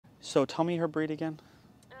So tell me her breed again.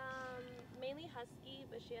 Mainly husky,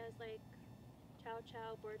 but she has like Chow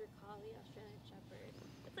Chow, Border Collie, Australian Shepherd.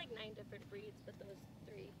 It's like 9 different breeds, but those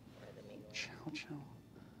 3 are the main ones. Chow Chow.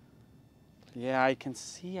 Yeah, I can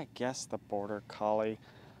see, I guess, the Border Collie.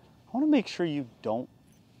 I want to make sure you don't,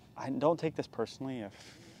 I don't take this personally if,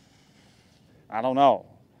 I don't know.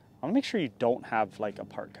 I want to make sure you don't have like a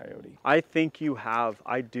part coyote. I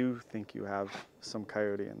do think you have some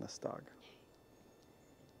coyote in this dog.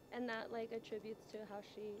 And that like attributes to how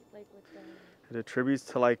she, like with the... It attributes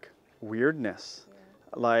to like weirdness, Yeah.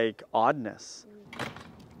 like oddness.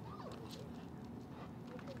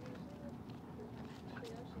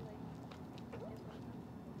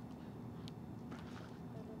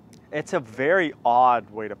 It's a very odd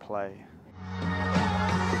way to play.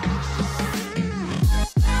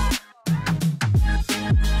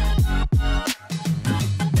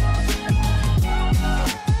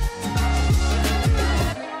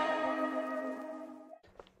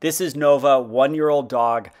 This is Nova, 1-year-old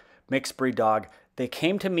dog, mixed breed dog. They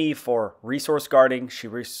came to me for resource guarding. She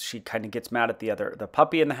kind of gets mad at the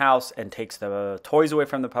puppy in the house and takes the toys away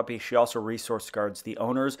from the puppy. She also resource guards the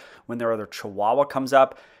owners. When their other chihuahua comes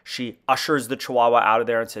up, she ushers the chihuahua out of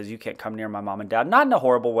there and says, "You can't come near my mom and dad." Not in a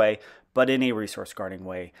horrible way, but in a resource guarding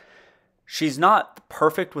way. She's not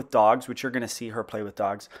perfect with dogs, which you're going to see her play with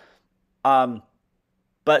dogs.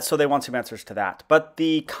 But so they want some answers to that. But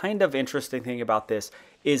the kind of interesting thing about this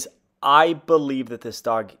is I believe that this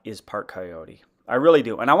dog is part coyote. I really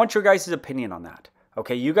do. And I want your guys' opinion on that.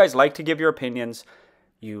 Okay, you guys like to give your opinions.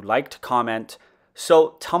 You like to comment.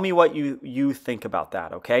 So tell me what you think about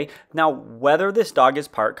that, okay? Now, whether this dog is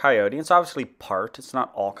part coyote, it's obviously part, it's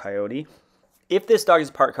not all coyote. If this dog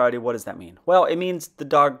is part coyote, what does that mean? Well, it means the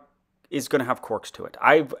dog is going to have quirks to it.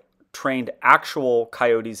 I've trained actual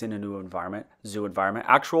coyotes in a new environment, zoo environment,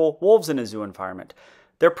 actual wolves in a zoo environment.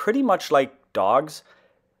 They're pretty much like dogs,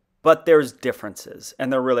 but there's differences,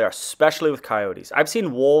 and there really are, especially with coyotes. I've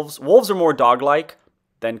seen wolves. Wolves are more dog-like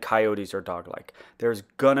than coyotes are dog-like. There's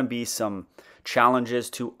gonna be some challenges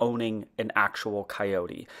to owning an actual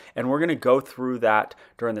coyote, and we're gonna go through that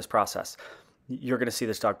during this process. You're gonna see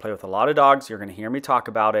this dog play with a lot of dogs. You're gonna hear me talk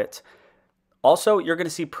about it. Also, you're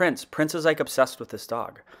gonna see Prince. Prince is like obsessed with this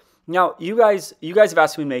dog. Now, you guys have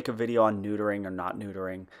asked me to make a video on neutering or not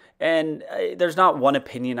neutering, and there's not one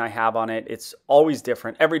opinion I have on it. It's always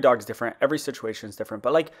different. Every dog's different. Every situation is different.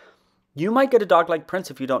 But like, you might get a dog like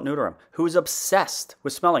Prince if you don't neuter him, who is obsessed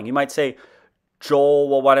with smelling. You might say, "Joel,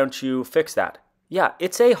 well, why don't you fix that?" Yeah,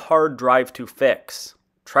 it's a hard drive to fix.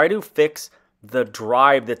 Try to fix the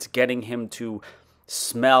drive that's getting him to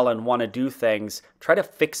smell and want to do things. Try to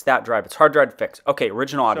fix that drive. It's hard drive to fix. Okay,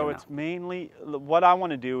 original audio. So it's mainly, what I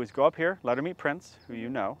want to do is go up here, let her meet Prince, who you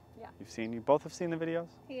know. Yeah. You both have seen the videos?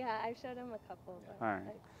 Yeah, I've showed him a couple. But all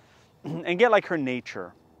right. And get like her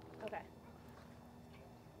nature. Okay.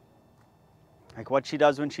 Like what she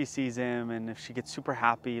does when she sees him, and if she gets super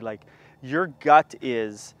happy. Like, your gut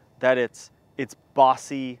is that it's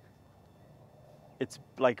bossy. It's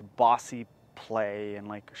like bossy play, and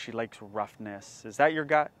like she likes roughness. Is that your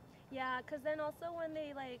gut? Yeah, because then also when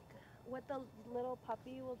they like, what the little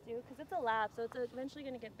puppy will do, because it's a lab, so it's eventually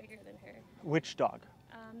going to get bigger than her. Which dog?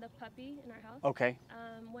 The puppy in our house. Okay.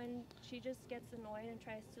 When she just gets annoyed and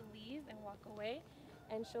tries to leave and walk away,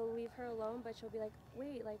 and she'll leave her alone, but she'll be like,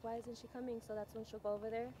 wait, like, why isn't she coming? So that's when she'll go over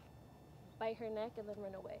there, bite her neck, and then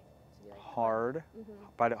run away. So be like, hard? Mm-hmm.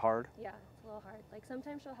 Bite it hard? Yeah, it's a little hard. Like,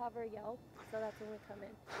 sometimes she'll have her yelp, so that's when we come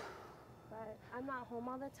in. But I'm not home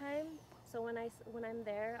all the time, so when I'm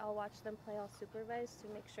there, I'll watch them play. I'll supervise to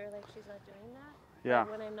make sure like she's not doing that. Yeah.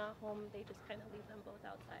 But when I'm not home, they just kind of leave them both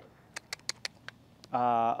outside.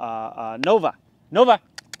 Nova.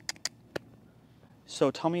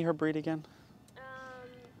 So tell me her breed again.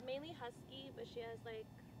 Mainly husky, but she has like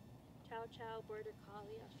Chow Chow, Border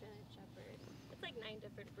Collie, Australian Shepherd. It's like 9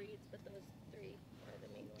 different breeds, but those 3 are the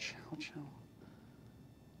main ones. Chow Chow.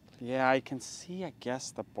 Yeah, I can see, I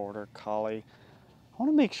guess, the Border Collie. I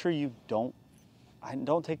want to make sure you don't, I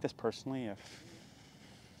don't take this personally if,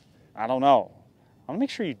 I don't know. I want to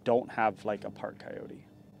make sure you don't have like a part coyote.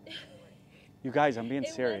 You guys, I'm being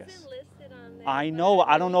serious. It wasn't listed on there. I know.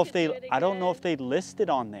 I don't know if they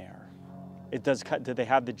listed on there. It does. Do they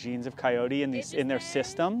have the genes of coyote in their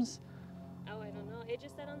systems? Oh, I don't know. It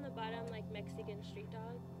just said on the bottom like Mexican street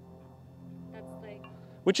dog. That's like.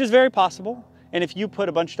 Which is very possible. And if you put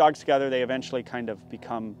a bunch of dogs together, they eventually kind of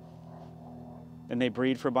become, and they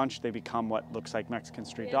breed for a bunch, they become what looks like Mexican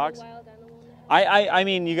street dogs. Wild I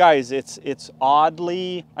mean, you guys, it's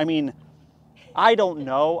oddly, I mean, I don't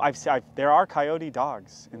know. there are coyote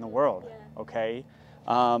dogs in the world, okay?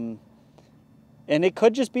 And And it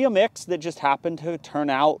could just be a mix that just happened to turn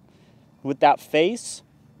out with that face,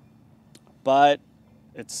 but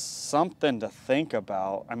it's something to think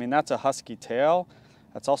about. I mean, that's a husky tail.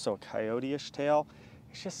 That's also a coyote-ish tail.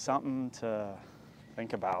 It's just something to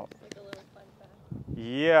think about. Like a little fun fact.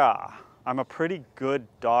 Yeah, I'm a pretty good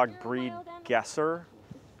dog breed guesser,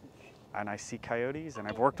 and I see coyotes, and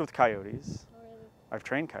I've worked with coyotes. Oh, really? I've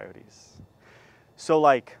trained coyotes. So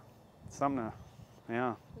like, something to,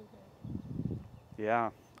 yeah. Yeah,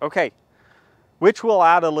 okay. Which will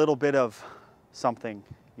add a little bit of something,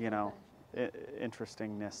 you know,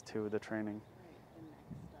 interestingness to the training.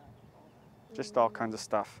 Just all kinds of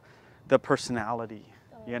stuff. The personality,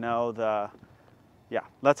 you know, yeah.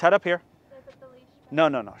 Let's head up here. Should I put the leash back? No,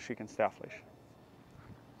 no, no, she can stay off leash.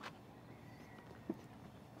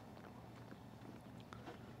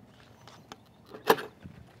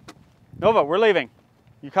 Nova, we're leaving.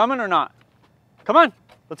 You coming or not? Come on,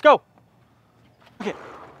 let's go. Okay,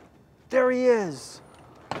 there he is.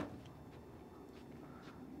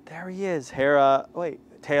 There he is. Hair, wait,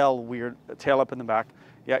 tail weird, tail up in the back.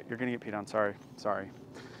 Yeah, you're gonna get peed on, sorry, sorry.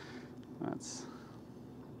 That's.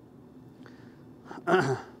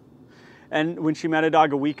 And when she met a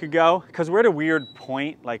dog a week ago, because we're at a weird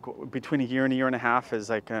point, like between a year and a half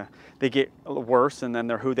is like, they get worse and then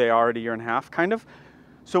they're who they are at a year and a half, kind of.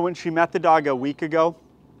 So when she met the dog a week ago,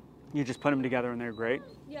 you just put them together and they're great?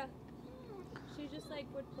 Yeah. She just like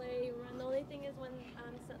would play, run. The only thing is when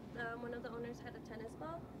one of the owners had a tennis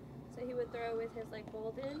ball, so he would throw with his like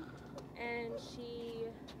golden, and she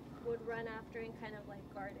would run after and kind of like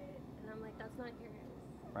guard it. And I'm like, that's not yours.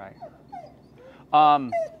 Right.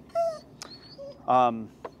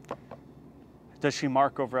 Does she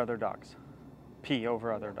mark over other dogs? Pee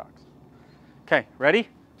over other dogs? Okay, ready?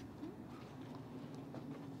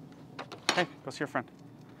 Okay, go see your friend.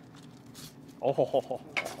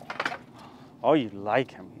 Oh, you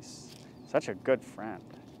like him. He's such a good friend.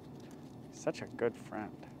 Such a good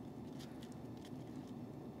friend.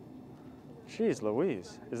 Jeez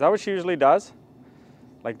Louise. Is that what she usually does?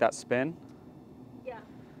 Like that spin? Yeah.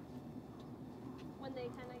 When they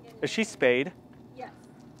kind of get. Is she spayed? Yes.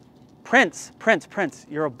 Prince,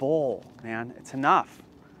 you're a bull, man. It's enough.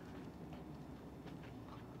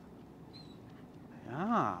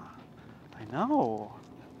 Yeah, I know.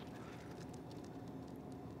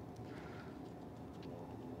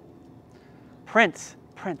 Prince,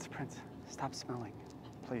 stop smelling,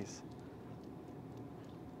 please.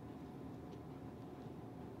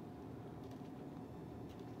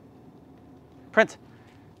 Prince,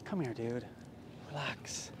 come here, dude.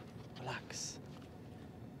 Relax, relax.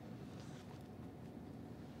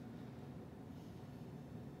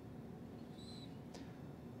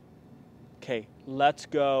 Okay, let's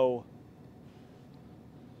go.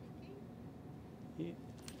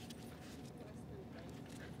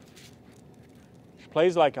 She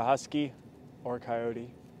plays like a husky or a coyote.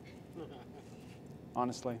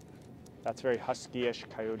 Honestly, that's very husky-ish,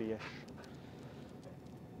 coyote-ish.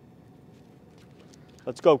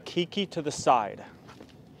 Let's go Kiki to the side.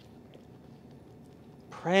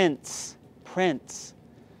 Prince.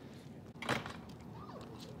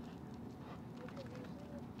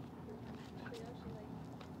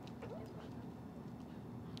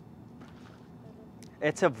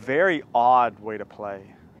 It's a very odd way to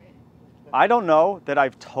play. I don't know that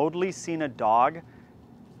I've totally seen a dog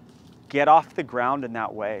get off the ground in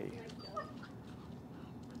that way.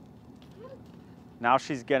 Now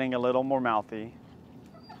she's getting a little more mouthy.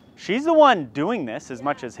 She's the one doing this as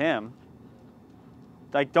much as him.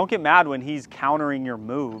 Like, don't get mad when he's countering your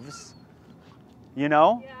moves. You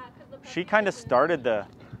know? Yeah, 'cause the She kind of started the...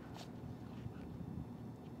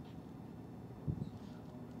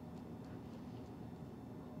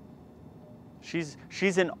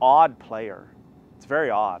 She's an odd player. It's very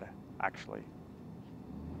odd, actually.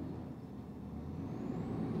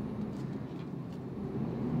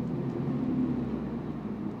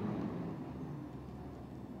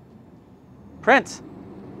 Prince,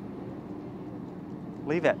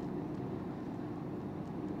 leave it.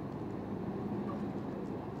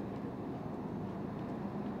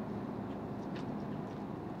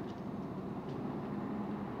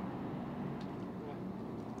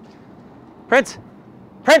 Prince,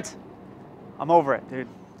 I'm over it, dude.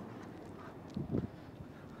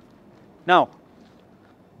 No,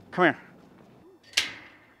 come here.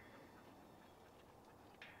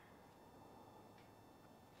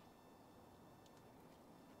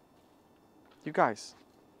 You guys,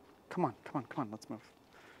 come on, let's move.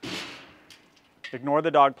 Ignore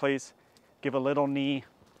the dog, please. Give a little knee.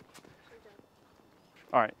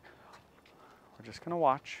 All right, we're just gonna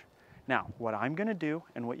watch. Now, what I'm gonna do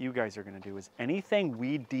and what you guys are gonna do is anything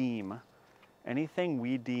we deem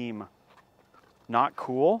not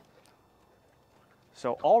cool,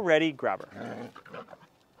 so already grab her.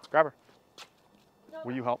 Grab her.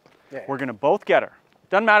 Will you help? Yeah. We're gonna both get her.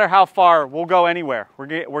 Doesn't matter how far, we'll go anywhere.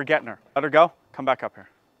 We're getting her. Let her go, come back up here.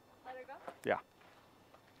 Let her go? Yeah.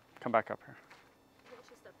 Come back up here. I think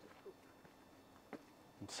she stepped in poop.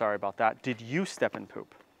 I'm sorry about that. Did you step in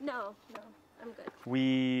poop? No, I'm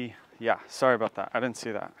good. Yeah, sorry about that. I didn't see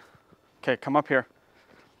that. Okay, come up here.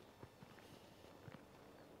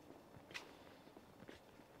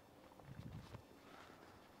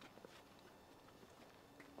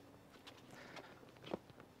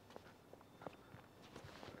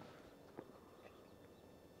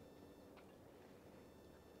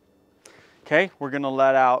 Okay, we're gonna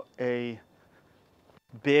let out a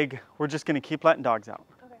big, we're just gonna keep letting dogs out.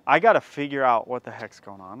 Okay. I gotta figure out what the heck's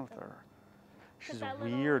going on with her. She's a that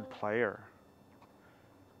weird little- player.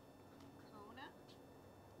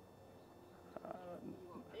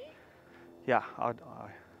 Yeah,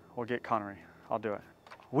 we'll get Connery. I'll do it.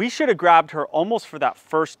 We should have grabbed her almost for that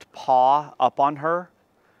first paw up on her.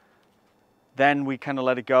 Then we kind of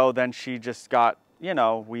let it go. Then she just got, you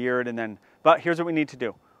know, weird. And then, but here's what we need to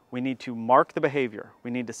do. We need to mark the behavior. We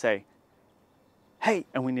need to say, hey,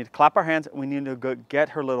 and we need to clap our hands. And we need to go get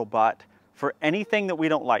her little butt for anything that we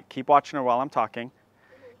don't like. Keep watching her while I'm talking.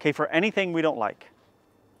 Okay, for anything we don't like.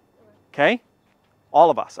 Okay? All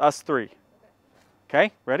of us 3.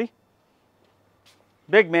 Okay, ready?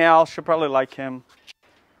 Big male, she'll probably like him.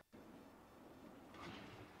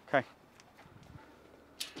 Okay.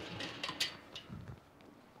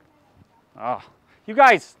 Oh, you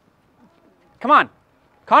guys, come on.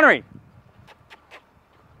 Connery,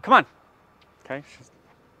 come on. Okay.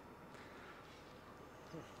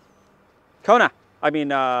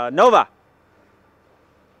 Nova.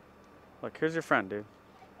 Look, here's your friend, dude.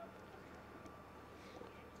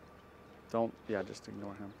 Just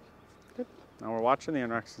ignore him. Good. Now we're watching, the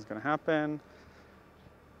interaction's gonna happen.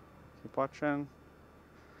 Keep watching.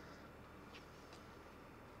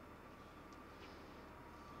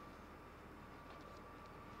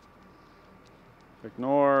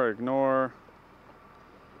 Ignore.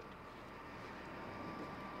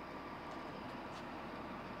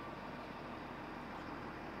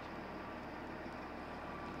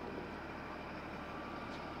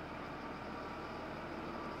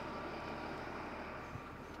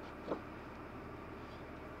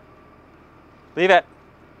 Leave it.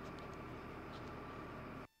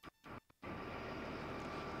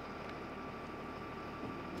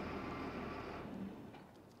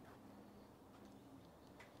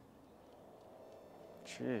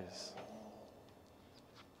 Jeez.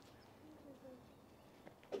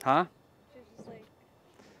 Huh? She's just like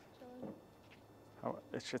chilling. Oh,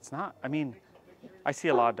 it's not, I mean, I see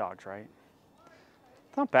a lot of dogs, right?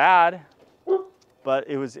 It's not bad, but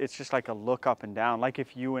it's just like a look up and down. Like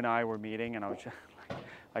if you and I were meeting and I was just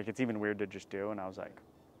like it's even weird to just do. And I was like,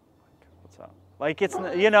 what's up? Like it's,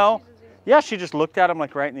 you know, yeah, she just looked at him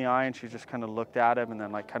like right in the eye and she just kind of looked at him and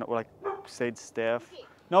then like kind of like stayed stiff.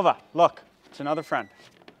 Nova, look, it's another friend.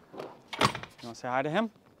 You want to say hi to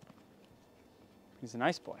him? He's a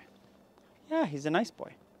nice boy. Yeah, he's a nice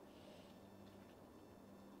boy.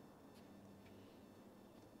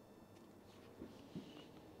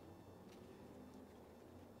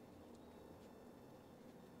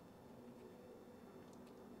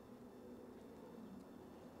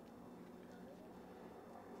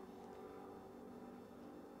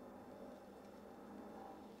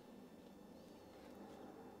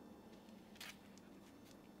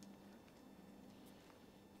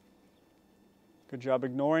 Good job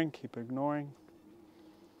ignoring, keep ignoring.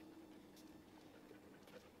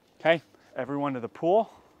 Okay, everyone to the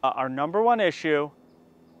pool. Our number one issue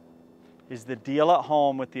is the deal at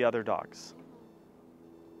home with the other dogs.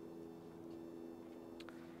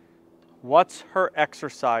 What's her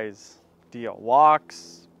exercise deal?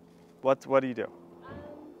 Walks? What do you do?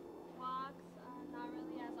 Walks, not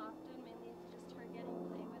really as often, mainly just her getting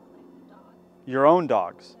play with like the dogs. Your own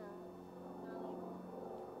dogs? Yeah.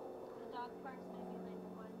 The dog parks maybe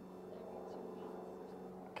like once every 2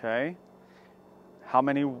 weeks. Okay. How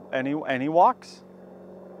many, any walks?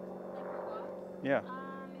 Like for walks? Yeah.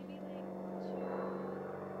 Maybe like 2 times a week,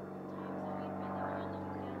 mainly more on the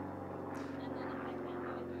weekends. And then if I can't do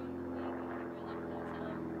it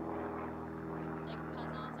during the week, whenever like does like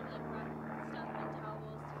puzzles or like wrap stuff in towels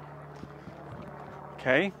together.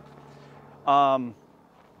 Okay.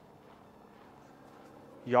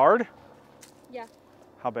 Yard? Yeah.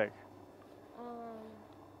 How big?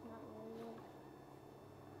 Not really.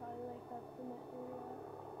 Probably like that cement area.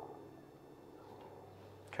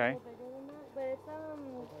 Okay. little bigger than that, but it's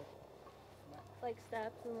like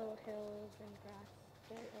steps and little hills and grass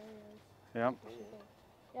areas. Yep.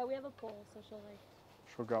 Yeah, we have a pool, so she'll like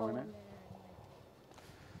She'll go in it. there and like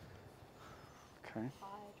Okay.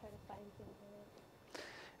 try to find things in it.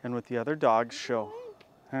 And with the other dogs, she'll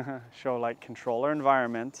she'll like control her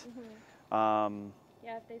environment.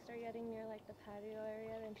 Yeah, if they start getting near like the patio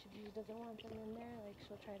area, then she doesn't want them in there. Like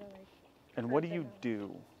she'll try to like. And what do you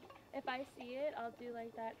do? If I see it, I'll do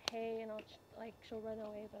like that, hey, and I'll like she'll run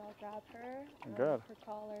away, but I'll grab her, Good. her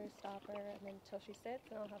collar, stop her, and then until she sits,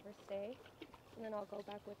 and I'll have her stay, and then I'll go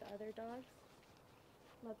back with the other dogs,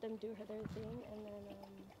 let them do their thing, and then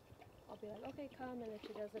I'll be like, okay, come, and then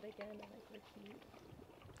she does it again, and like repeat.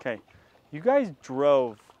 Okay, you guys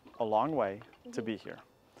drove a long way to be here.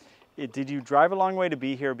 Did you drive a long way to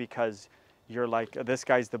be here because you're like, this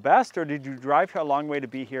guy's the best, or did you drive a long way to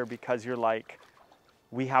be here because you're like,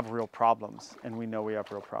 we have real problems, and we know we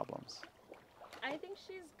have real problems? I think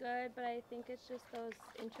she's good, but I think it's just those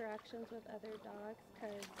interactions with other dogs,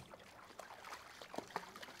 because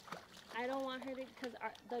I don't want her to, because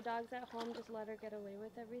the dogs at home just let her get away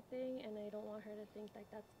with everything, and I don't want her to think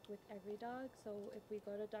like that's with every dog. So if we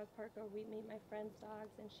go to dog park or we meet my friend's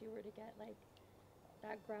dogs and she were to get like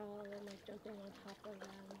that growl and like jumping on top of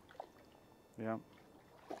them.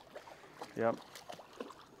 Yep.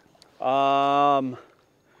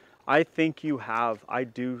 I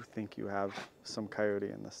do think you have some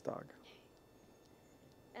coyote in this dog.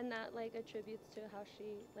 And that like attributes to how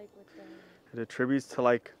she, like with the... It attributes to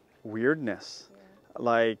like weirdness,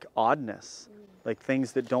 like oddness, like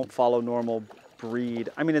things that don't follow normal breed.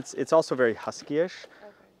 I mean, it's also very husky-ish.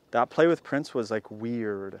 Okay. That play with Prince was like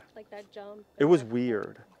weird. Like that jump. It was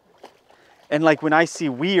weird. And like when I see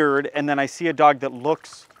weird and then I see a dog that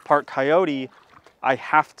looks part coyote, I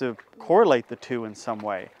have to correlate the two in some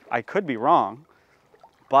way. I could be wrong,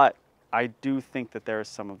 but I do think that there is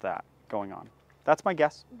some of that going on. That's my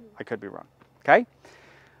guess. I could be wrong. Okay?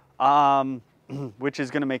 Which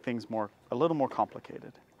is going to make things a little more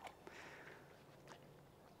complicated.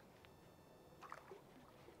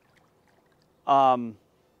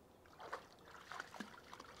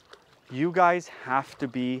 You guys have to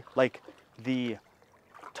be like the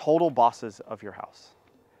total bosses of your house.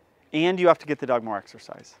 And you have to get the dog more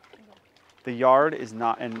exercise. The yard is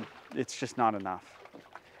not, and it's just not enough.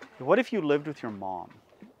 What if you lived with your mom?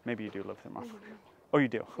 Maybe you do live with your mom. Oh, you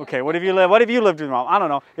do? Okay, what if you lived with your mom? I don't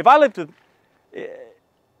know. If I lived with,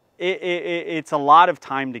 it's a lot of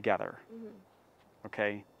time together.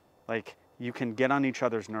 Okay? Like, you can get on each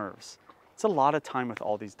other's nerves. It's a lot of time with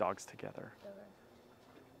all these dogs together.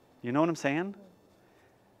 You know what I'm saying?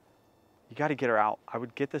 You got to get her out. I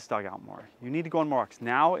would get this dog out more. You need to go on more walks.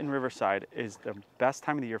 Now in Riverside is the best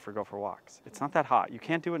time of the year for go for walks. It's not that hot. You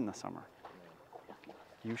can't do it in the summer.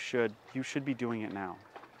 You should be doing it now.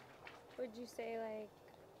 Would you say like,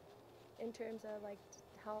 in terms of like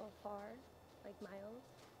how far, like miles,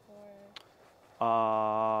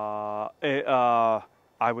 or?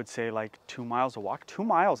 I would say like 2 miles a walk. 2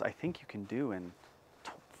 miles, I think you can do in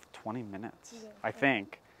 20 minutes. Yeah, I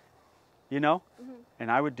think. You know, and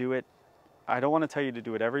I would do it. I don't want to tell you to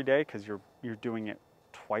do it every day because you're doing it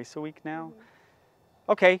twice a week now.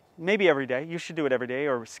 Okay, maybe every day. You should do it every day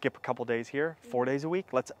or skip a couple days here. 4 days a week.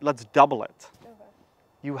 Let's double it.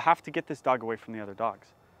 You have to get this dog away from the other dogs.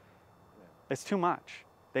 It's too much.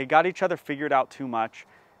 They got each other figured out too much.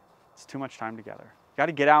 It's too much time together. You got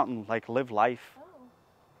to get out and like live life. Oh,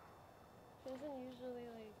 she doesn't usually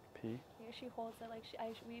like pee. Yeah, she holds it like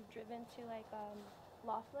we've driven to like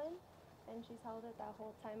Laughlin. And she's held it that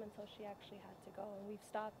whole time until she actually had to go. And we've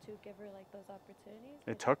stopped to give her like those opportunities.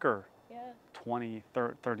 It took her 20,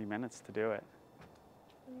 30 minutes to do it.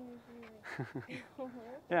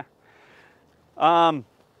 Yeah.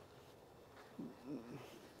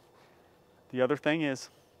 The other thing is,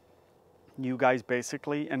 you guys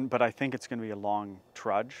basically, but I think it's going to be a long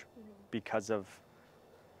trudge because of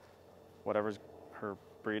whatever her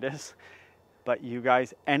breed is. But you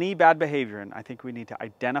guys, any bad behavior, and I think we need to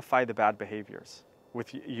identify the bad behaviors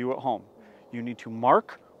with you at home. You need to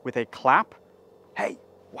mark with a clap, hey,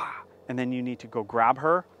 wow. And then you need to go grab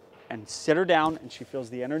her and sit her down, and she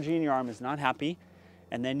feels the energy in your arm is not happy.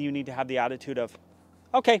 And then you need to have the attitude of,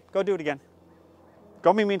 okay, go do it again.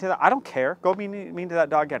 Go be mean to that, I don't care. Go be mean to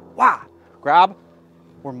that dog again. Wow, grab.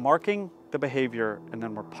 We're marking the behavior, and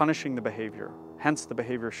then we're punishing the behavior. Hence, the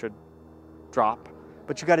behavior should drop.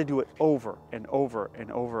 But you got to do it over and over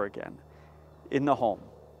and over again in the home.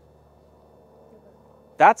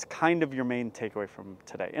 That's kind of your main takeaway from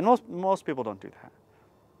today. And most people don't do that.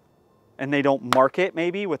 And they don't mark it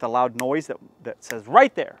maybe with a loud noise that says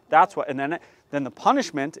right there. That's what, and then Then the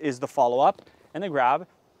punishment is the follow-up and the grab.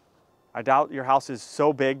 I doubt your house is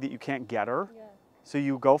so big that you can't get her. Yeah. So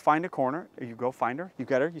you go find a corner, you go find her, you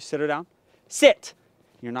get her, you sit her down. Sit!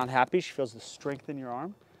 You're not happy, she feels the strength in your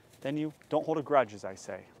arm. Then you don't hold a grudge, as I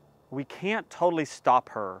say. We can't totally stop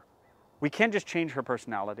her. We can't just change her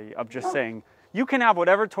personality of just saying, you can have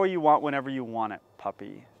whatever toy you want whenever you want it,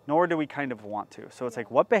 puppy. Nor do we kind of want to. So it's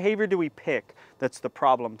like, what behavior do we pick that's the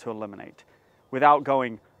problem to eliminate? Without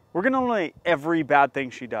going, we're gonna eliminate every bad thing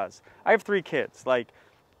she does. I have 3 kids. Like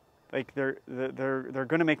they're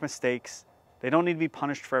gonna make mistakes. They don't need to be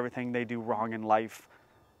punished for everything they do wrong in life.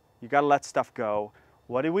 You gotta let stuff go.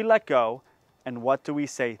 What do we let go? And what do we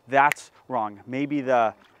say, that's wrong? Maybe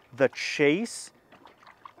the chase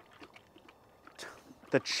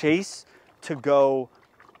to go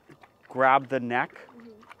grab the neck.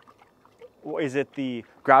 Is it the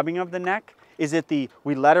grabbing of the neck? Is it the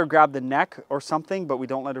we let her grab the neck or something, but we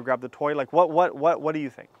don't let her grab the toy? Like what do you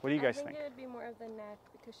think? What do you guys think? I think it would be more of the neck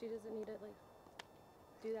because she doesn't need to like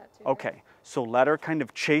do that to Okay, her. so let her kind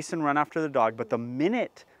of chase and run after the dog, but the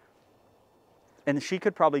minute, and she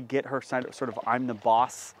could probably get her sort of I'm the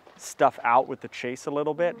boss stuff out with the chase a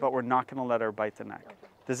little bit, but we're not gonna let her bite the neck. Okay.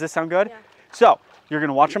 Does this sound good? Yeah. So you're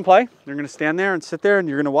gonna watch them play. You're gonna stand there and sit there and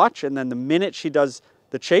you're gonna watch, and then the minute she does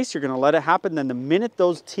the chase, you're gonna let it happen. Then the minute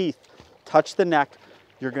those teeth touch the neck,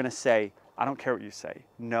 you're gonna say, I don't care what you say.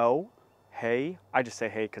 No, hey. I just say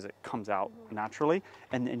hey because it comes out naturally.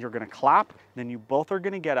 And you're gonna clap. Then you both are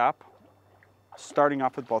gonna get up, starting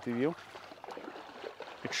off with both of you.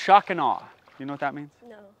 It's shock and awe. You know what that means?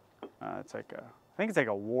 No. It's like I think it's like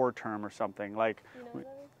a war term or something. Like, You know what that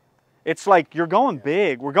is? it's like you're going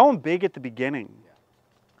big. We're going big at the beginning.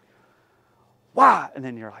 Wah! And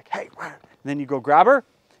then you're like, hey, wah. And then you go grab her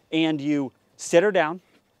and you sit her down.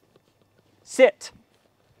 Sit.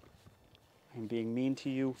 I'm being mean to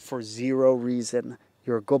you for 0 reason.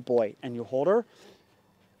 You're a good boy. And you hold her.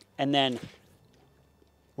 And then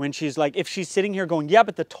when she's like, if she's sitting here going, yeah,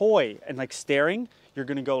 but the toy, and like staring, you're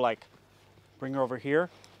going to go like, bring her over here.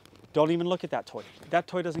 Don't even look at that toy. That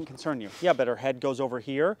toy doesn't concern you. Yeah, but her head goes over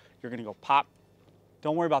here. You're going to go pop.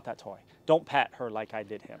 Don't worry about that toy. Don't pet her like I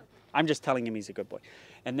did him. I'm just telling him he's a good boy.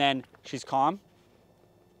 And then she's calm.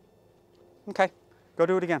 Okay, go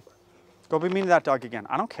do it again. Go be mean to that dog again.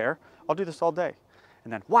 I don't care. I'll do this all day.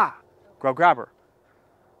 And then, wah, go grab her.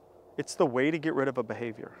 It's the way to get rid of a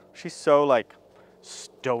behavior. She's so like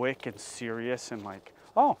stoic and serious and like,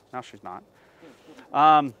 oh, now she's not.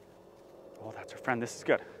 Oh, that's her friend. This is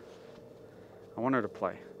good. I want her to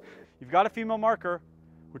play. You've got a female marker,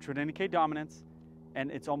 which would indicate dominance, and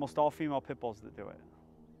it's almost all female pit bulls that do it.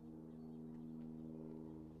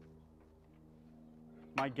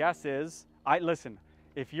 My guess is, listen,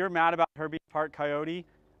 if you're mad about her being part coyote,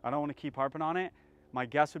 I don't want to keep harping on it. My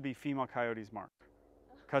guess would be female coyotes mark,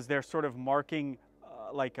 because they're sort of marking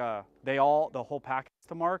the whole pack has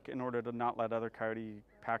to mark in order to not let other coyote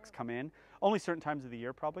packs come in. Only certain times of the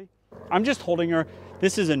year, probably. I'm just holding her.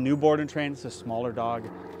 This is a new board and train. It's a smaller dog.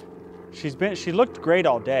 She looked great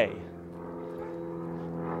all day,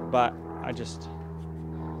 but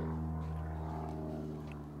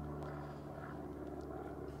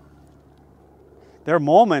there are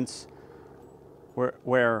moments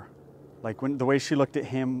where like when the way she looked at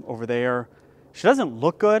him over there, she doesn't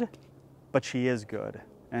look good, but she is good.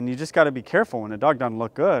 And you just got to be careful when a dog doesn't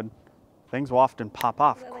look good. Things will often pop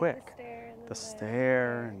off quick. Like the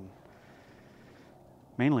stare and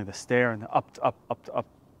mainly the stare and the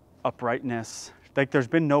uprightness. Like there's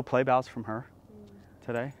been no play bows from her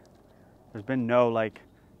today. There's been no like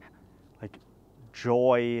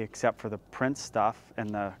joy except for the Prince stuff and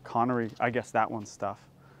the Connery, I guess that one's stuff.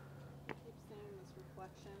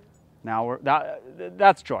 Now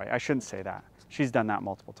that's joy. I shouldn't say that. She's done that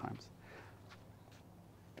multiple times.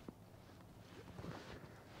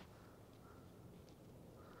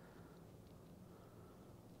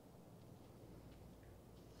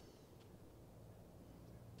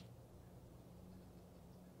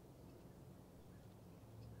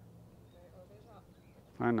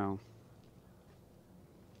 I know.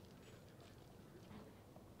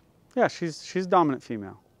 Yeah, she's dominant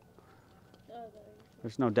female.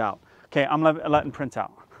 There's no doubt. Okay, I'm letting Prince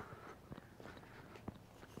out.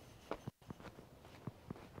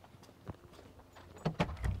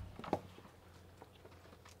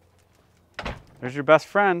 There's your best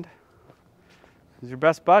friend. He's your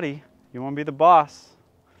best buddy. You want to be the boss.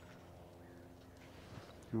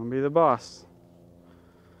 You want to be the boss.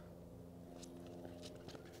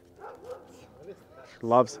 She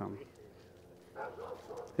loves him.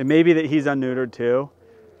 It may be that he's unneutered too.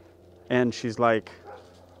 And she's like,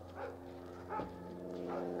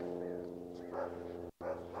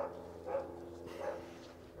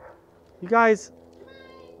 You guys,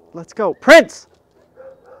 let's go. Prince!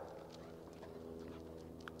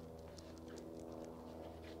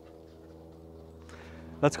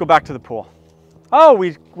 Let's go back to the pool. Oh,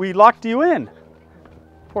 we locked you in.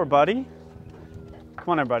 Poor buddy. Come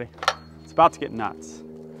on, everybody. It's about to get nuts.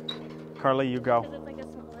 Carly, you go. Because it's like a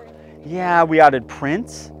smaller. Yeah, we added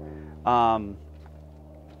Prince. We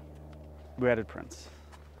added Prince.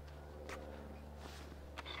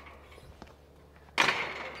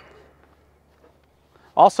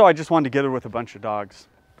 Also, I just wanted to get her with a bunch of dogs.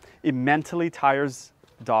 It mentally tires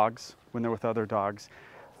dogs when they're with other dogs.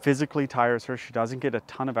 Physically tires her. She doesn't get a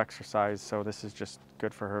ton of exercise, so this is just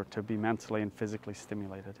good for her to be mentally and physically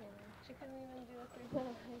stimulated. Yeah. She couldn't even do a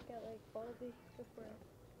 3-mile hike at like Baldy just for.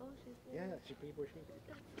 Oh, she's doing Yeah, she people she.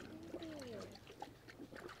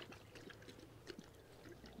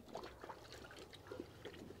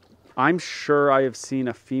 I'm sure I have seen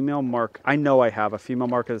a female mark. I know I have a female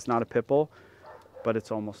market that's not a pit bull, but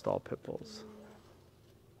it's almost all pit bulls.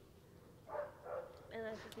 And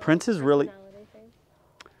that's just Prince is really, personality thing.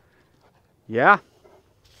 yeah.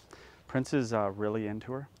 Prince is really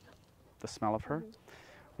into her, the smell of her,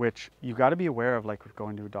 which you got to be aware of, like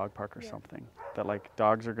going to a dog park or something, that like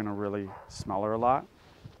dogs are gonna really smell her a lot,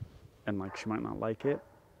 and like she might not like it.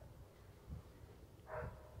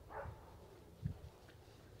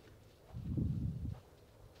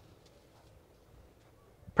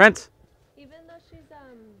 Prince. Even though she's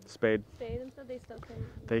Spayed. spayed and stuff, they still can.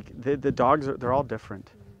 The dogs they're all different.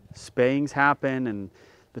 Spayings happen, and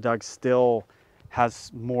the dog still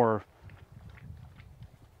has more.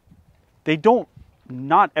 They don't.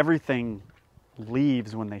 Not everything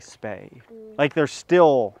leaves when they spay. Like there's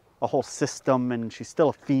still a whole system, and she's still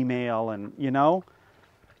a female, and you know.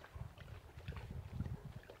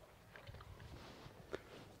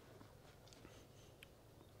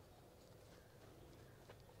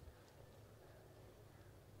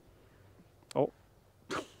 Oh.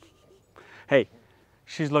 Hey,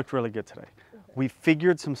 she's looked really good today. We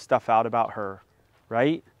figured some stuff out about her,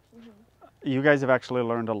 right? You guys have actually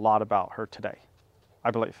learned a lot about her today,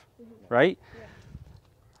 I believe, right? Yeah.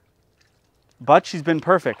 But she's been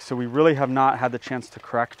perfect, so we really have not had the chance to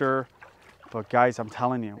correct her. But guys, I'm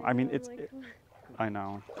telling you, I mean, know, it's, like, I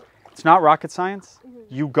know. It's not rocket science.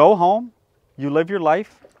 You go home, you live your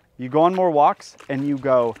life, you go on more walks, and you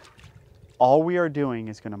go, all we are doing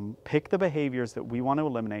is going to pick the behaviors that we want to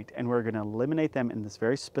eliminate, and we're going to eliminate them in this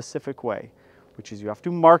very specific way, which is you have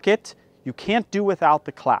to mark it. You can't do without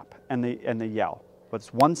the clap and the yell, but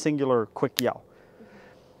it's one singular quick yell.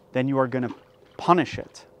 Then you are going to punish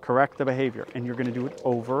it, correct the behavior, and you're going to do it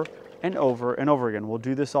over and over and over again. We'll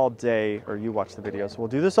do this all day, or you watch the videos. We'll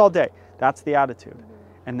do this all day. That's the attitude.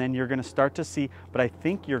 And then you're going to start to see, but I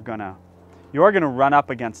think you are going to run up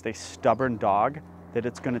against a stubborn dog that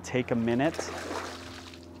it's going to take a minute.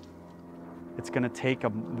 It's going to take a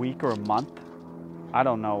week or a month. I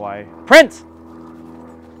don't know why. Prince!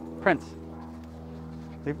 Prince.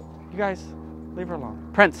 You guys, leave her alone.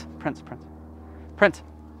 Prince, Prince, Prince. Prince.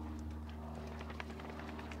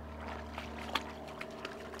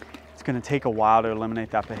 It's going to take a while to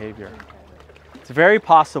eliminate that behavior. It's very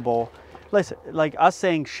possible. Listen, like us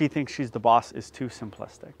saying she thinks she's the boss is too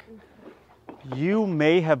simplistic. You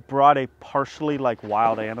may have brought a partially like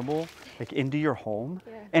wild animal like into your home,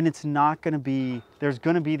 and it's not going to be, there's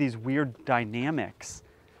going to be these weird dynamics,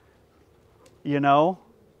 you know?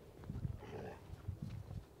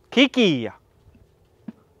 Kiki,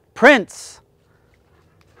 Prince.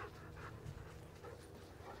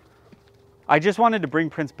 I just wanted to bring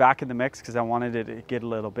Prince back in the mix because I wanted it to get a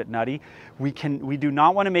little bit nutty. We do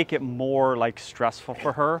not want to make it more like stressful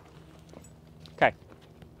for her. Okay,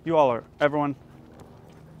 you all are, everyone.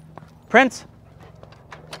 Prince,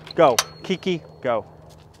 go. Kiki, go.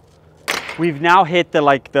 We've now hit the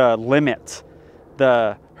limit,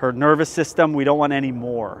 her nervous system. We don't want any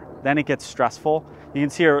more. Then it gets stressful. You can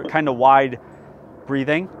see her kind of wide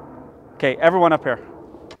breathing. Okay, everyone up here.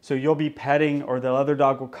 So you'll be petting, or the other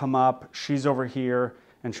dog will come up. She's over here,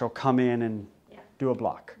 and she'll come in and do a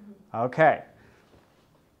block. Okay.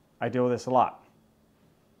 I deal with this a lot.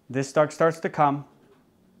 This dog starts to come.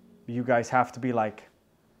 You guys have to be like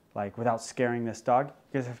without scaring this dog,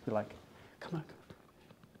 you guys have to be like, come on.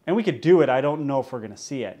 And we could do it. I don't know if we're going to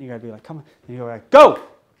see it. You got to be like, come on. And you go like, go,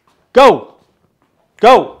 go,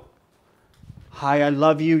 go. Hi, I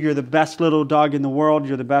love you. You're the best little dog in the world.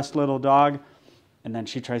 You're the best little dog. And then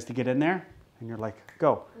she tries to get in there, and you're like,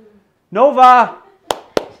 go. Nova!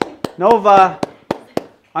 Nova!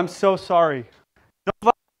 I'm so sorry.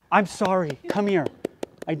 Nova, I'm sorry. Come here.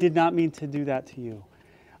 I did not mean to do that to you.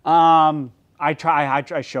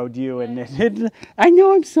 I showed you, and I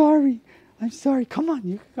know I'm sorry. I'm sorry. Come on,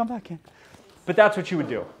 you can come back in. But that's what you would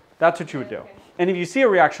do. That's what you would do. And if you see a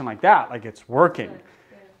reaction like that, like it's working,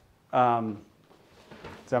 does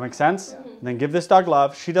that make sense? Then give this dog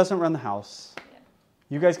love. She doesn't run the house.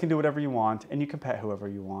 You guys can do whatever you want, and you can pet whoever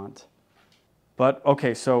you want. But,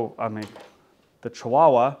 okay, so, I mean, the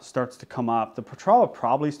Chihuahua starts to come up. The Chihuahua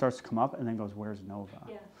probably starts to come up and then goes, where's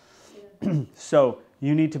Nova? So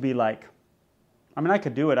you need to be like, I mean, I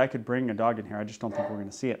could do it. I could bring a dog in here. I just don't think we're going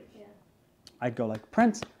to see it. I'd go like,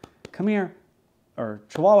 Prince, come here. Or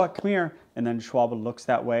Chihuahua, come here. And then Chihuahua looks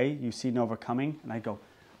that way. You see Nova coming. And I'd go,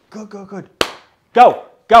 good, good, good. Go,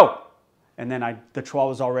 go. And then the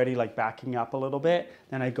Chihuahua's already like backing up a little bit.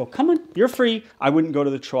 Then I'd go, come on, you're free. I wouldn't go to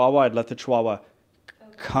the Chihuahua. I'd let the Chihuahua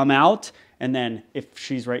come out. And then if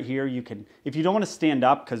she's right here, you can, if you don't want to stand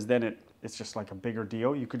up, because then it's just like a bigger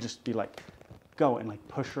deal, you could just be like, go and like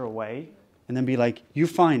push her away. And then be like, you're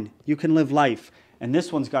fine. You can live life. And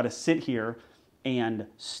this one's got to sit here and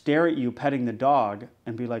stare at you petting the dog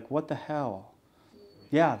and be like, what the hell?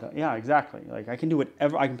 Yeah, yeah, exactly. Like I can do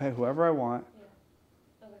whatever, I can pet whoever I want.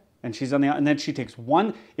 And she's on the, and then she takes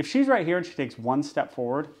one, if she's right here and she takes one step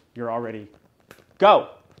forward, you're already, go,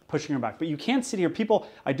 pushing her back. But you can't sit here. People,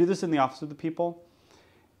 I do this in the office with the people,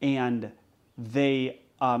 and they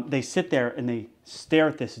sit there and they stare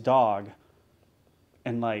at this dog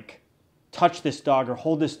and like touch this dog or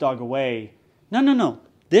hold this dog away. No, no, no.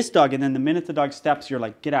 This dog, and then the minute the dog steps, you're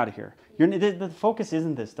like, get out of here. The focus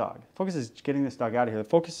isn't this dog. The focus is getting this dog out of here. The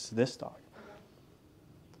focus is this dog.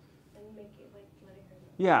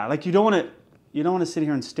 Yeah, like you don't want to sit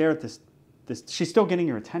here and stare at this. She's still getting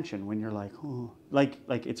your attention when you're like, oh, like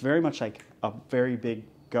it's very much like a very big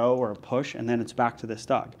go or a push, and then it's back to this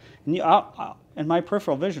dog. And in my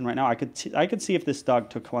peripheral vision right now, I could see if this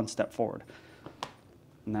dog took one step forward,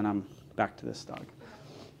 and then I'm back to this dog.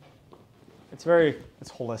 It's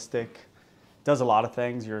holistic. It does a lot of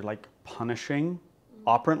things. You're like punishing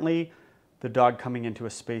operantly the dog coming into a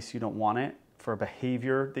space you don't want it for a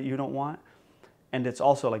behavior that you don't want. And it's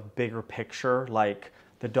also like bigger picture, like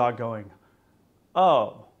the dog going,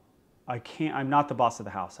 oh, I'm not the boss of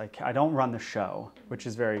the house. I don't run the show, which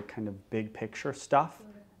is very kind of big picture stuff.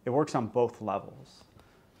 It works on both levels,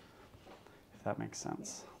 if that makes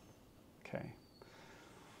sense. Okay.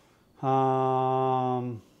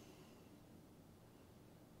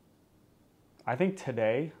 I think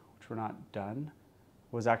today, which we're not done,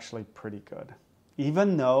 was actually pretty good.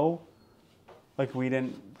 Even though like we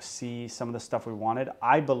didn't see some of the stuff we wanted,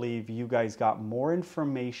 I believe you guys got more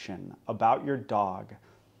information about your dog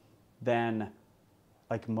than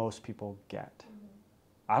like most people get.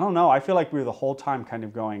 I don't know. I feel like we were the whole time kind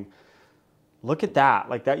of going, look at that.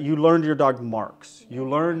 Like that, you learned your dog marks. You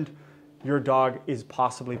learned your dog is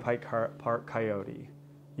possibly part coyote.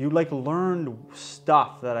 You like learned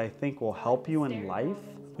stuff that I think will help you in life.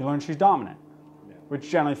 You learned she's dominant, which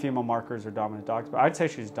generally female markers are dominant dogs, but I'd say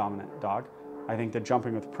she's a dominant dog. I think the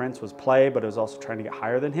jumping with Prince was play, but it was also trying to get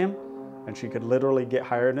higher than him. And she could literally get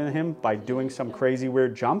higher than him by doing some crazy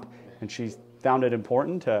weird jump. And she found it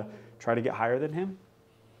important to try to get higher than him.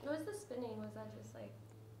 What was the spinning? Was that just like...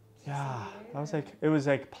 Yeah, that was like, it was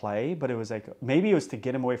like play, but it was like, maybe it was to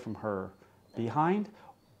get him away from her behind,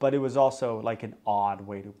 but it was also like an odd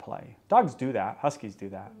way to play. Dogs do that, huskies do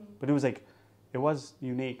that, but it was like, it was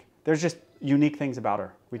unique. There's just unique things about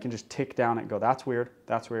her. We can just tick down and go, that's weird,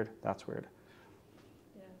 that's weird, that's weird.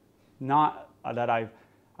 Yeah. Not that I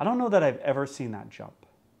don't know that I've ever seen that jump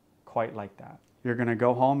quite like that. You're gonna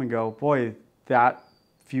go home and go, boy, that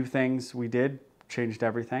few things we did changed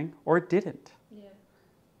everything, or it didn't. Yeah.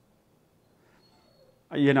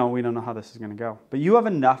 You know, we don't know how this is gonna go, but you have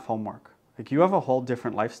enough homework. Like you have a whole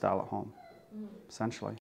different lifestyle at home, essentially.